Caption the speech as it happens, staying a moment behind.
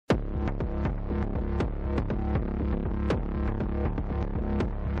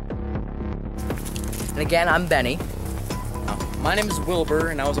And again, I'm Benny. My name is Wilbur,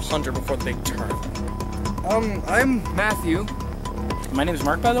 and I was a hunter before the big turn. I'm Matthew. My name is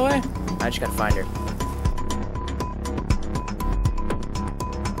Mark, by the way. I just gotta find her.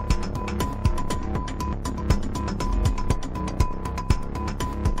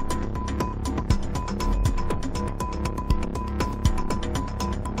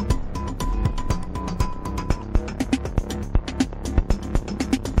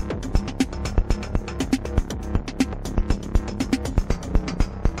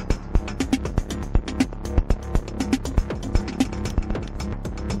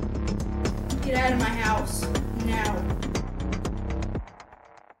 Get out of my house, now.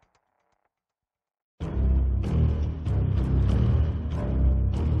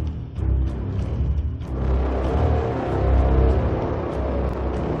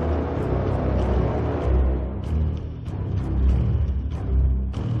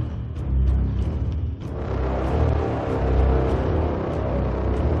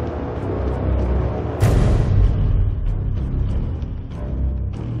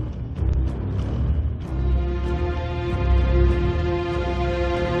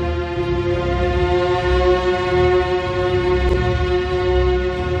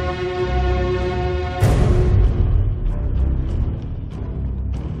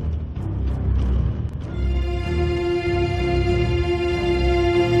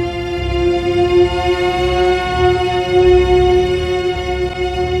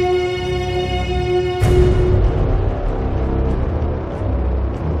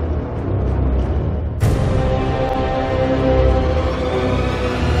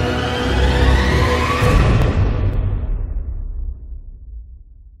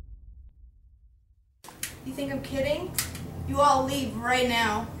 You think I'm kidding? You all leave right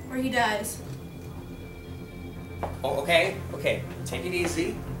now, or he dies. Oh, okay. Take it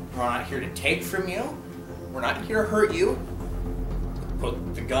easy. We're not here to take from you. We're not here to hurt you.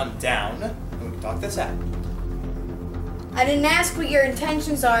 Put the gun down, and we can talk this out. I didn't ask what your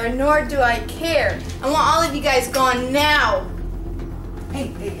intentions are, nor do I care. I want all of you guys gone now.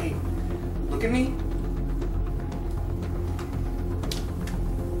 Hey. Look at me.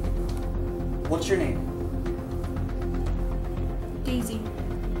 What's your name? Daisy.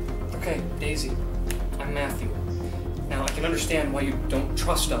 Okay, Daisy. I'm Matthew. Now, I can understand why you don't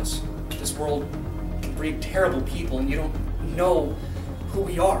trust us. This world can breed terrible people, and you don't know who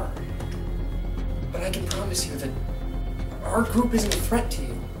we are. But I can promise you that our group isn't a threat to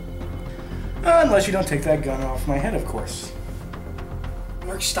you. Unless you don't take that gun off my head, of course.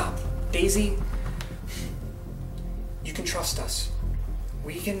 Mark, stop. Daisy, you can trust us.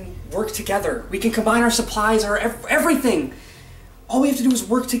 We can work together. We can combine our supplies, our everything. All we have to do is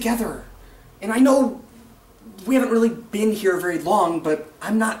work together. And I know we haven't really been here very long, but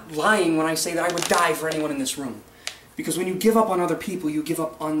I'm not lying when I say that I would die for anyone in this room. Because when you give up on other people, you give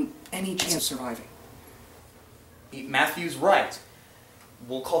up on any chance of surviving. Matthew's right.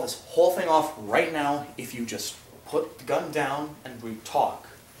 We'll call this whole thing off right now if you just put the gun down and we talk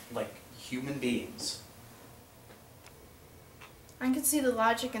like human beings. I can see the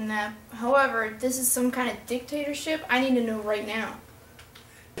logic in that. However, if this is some kind of dictatorship, I need to know right now.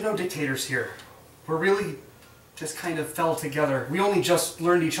 There are no dictators here. We're really just kind of fell together. We only just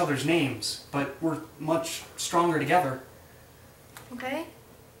learned each other's names, but we're much stronger together. Okay?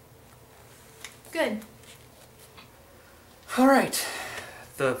 Good. All right.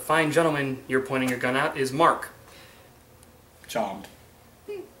 The fine gentleman you're pointing your gun at is Mark. Charmed.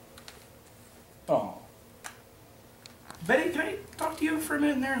 Oh. Betty, can I talk to you for a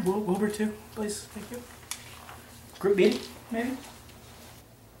minute there? Wilbur too, please. Thank you. Group meeting, maybe?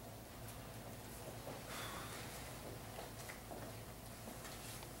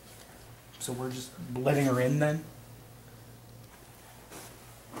 So we're just letting her in then?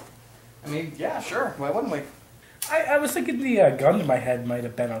 I mean, yeah, sure. Why wouldn't we? I was thinking the gun to my head might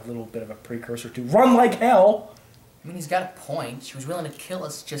have been a little bit of a precursor to run like hell. I mean, he's got a point. She was willing to kill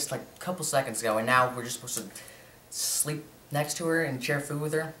us just like a couple seconds ago, and now we're just supposed to sleep next to her and share food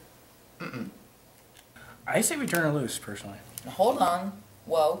with her? Mm-mm. I say we turn her loose, personally. Hold on.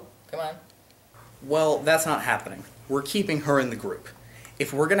 Whoa. Come on. Well, that's not happening. We're keeping her in the group.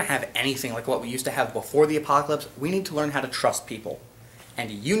 If we're going to have anything like what we used to have before the apocalypse, we need to learn how to trust people. And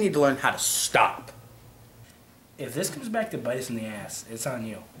you need to learn how to stop. If this comes back to bite us in the ass, it's on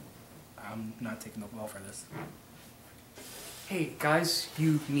you. I'm not taking the ball for this. Hey, guys,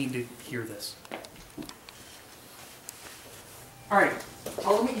 you need to hear this. Alright,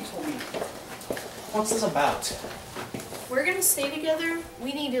 tell me what you told me. What's this about? We're gonna stay together.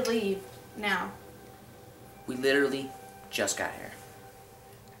 We need to leave now. We literally just got here.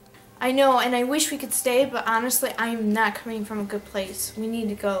 I know, and I wish we could stay, but honestly, I am not coming from a good place. We need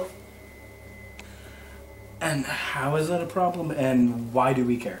to go. And how is that a problem, and why do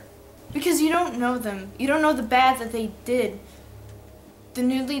we care? Because you don't know them. You don't know the bad that they did. The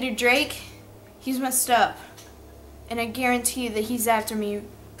new leader, Drake, he's messed up. And I guarantee you that he's after me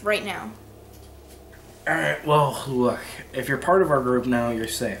right now. Alright, well, look, if you're part of our group now, you're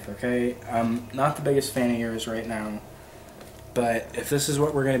safe, okay? I'm not the biggest fan of yours right now, but if this is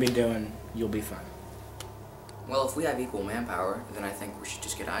what we're going to be doing, you'll be fine. Well, if we have equal manpower, then I think we should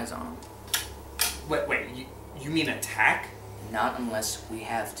just get eyes on them. Wait, you mean attack? Not unless we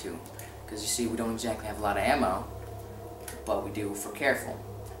have to. Because you see, we don't exactly have a lot of ammo, but we do if we're careful.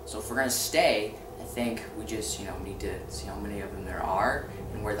 So if we're going to stay, I think we just, need to see how many of them there are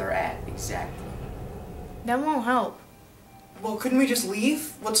and where they're at exactly. That won't help. Well, couldn't we just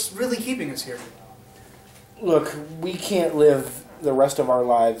leave? What's really keeping us here? Look, we can't live the rest of our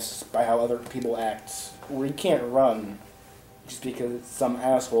lives by how other people act. We can't run just because some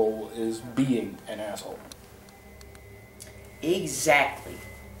asshole is being an asshole. Exactly.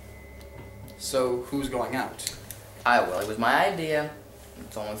 So, who's going out? I will. It was my idea.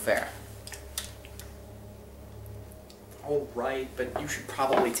 It's only fair. Alright, but you should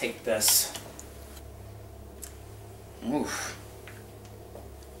probably take this. Oof.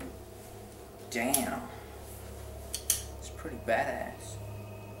 Damn. It's pretty badass.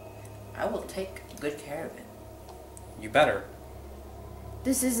 I will take good care of it. You better.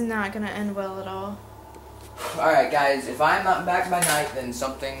 This is not going to end well at all. Alright guys, if I'm not back by night, then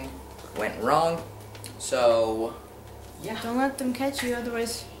something went wrong. So, yeah. Don't let them catch you,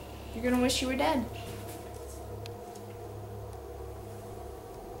 otherwise you're going to wish you were dead.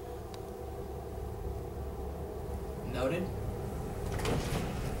 Noted.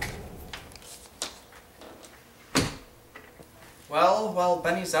 Well, while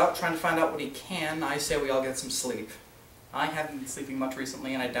Benny's out trying to find out what he can, I say we all get some sleep. I haven't been sleeping much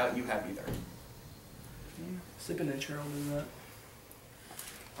recently, and I doubt you have either. Sleeping in a chair will do that.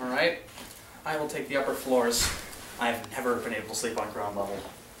 Alright, I will take the upper floors. I've never been able to sleep on ground level.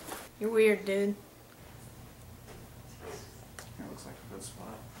 You're weird, dude. That looks like a good spot.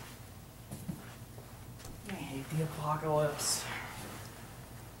 I hate the apocalypse.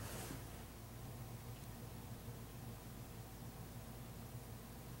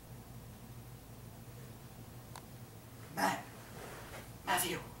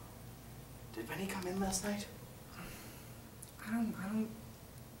 Matthew, did Benny come in last night? I don't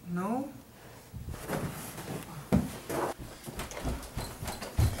know.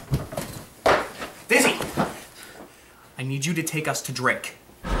 Daisy! I need you to take us to Drake.